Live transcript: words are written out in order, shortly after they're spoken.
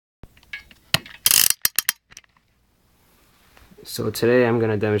So today I'm going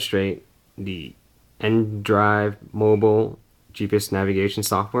to demonstrate the NDrive mobile GPS navigation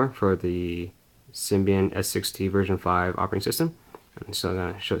software for the Symbian S6T version 5 operating system. And so I'm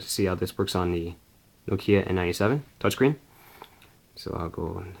going to see how this works on the Nokia N97 touchscreen. So I'll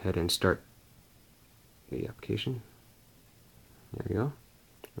go ahead and start the application. There we go.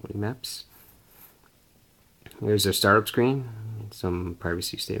 Maps. Here's the startup screen. Some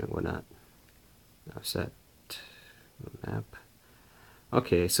privacy statement, whatnot. I've set map.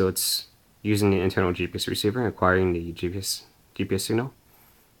 Okay, so it's using the internal GPS receiver, acquiring the GPS signal.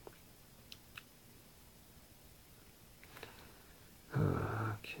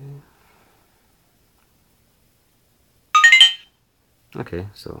 Okay,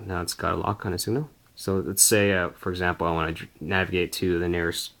 so now it's got a lock on a signal. So let's say, for example, I want to navigate to the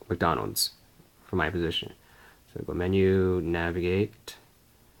nearest McDonald's from my position. So go menu, navigate,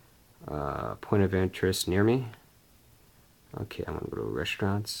 point of interest near me. Okay, I'm gonna go to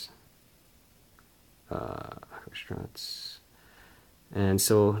restaurants. Restaurants. And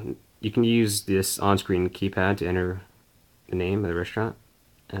so you can use this on-screen keypad to enter the name of the restaurant,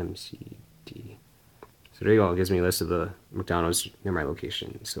 MCD. So there you go, it gives me a list of the McDonald's near my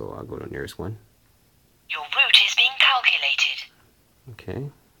location. So I'll go to the nearest one. Your route is being calculated.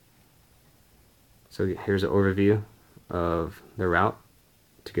 Okay. So here's an overview of the route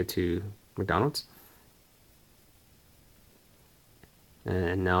to get to McDonald's.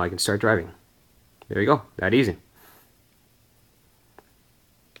 And now I can start driving. There you go, that easy.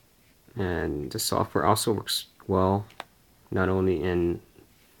 And this software also works well, not only in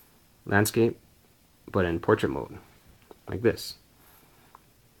landscape, but in portrait mode, like this.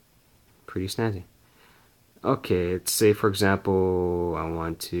 Pretty snazzy. Okay, let's say for example, I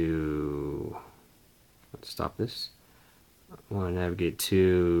want to, let's stop this. I want to navigate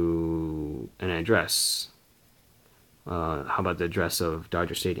to an address. How about the address of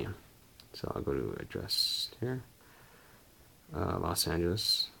Dodger Stadium? So I'll go to address here. Los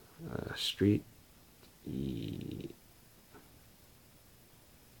Angeles, street,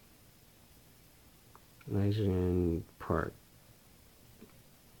 Legend Park,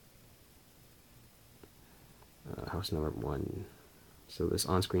 house number 1. So this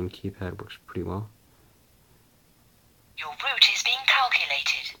on-screen keypad works pretty well. Your route is being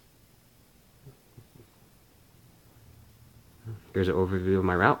calculated. Here's an overview of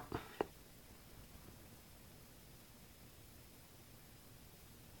my route.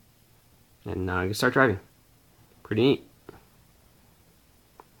 And now I can start driving. Pretty neat.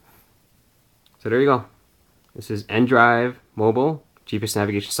 So there you go. This is NDrive mobile GPS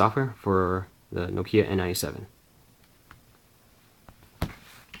navigation software for the Nokia N97.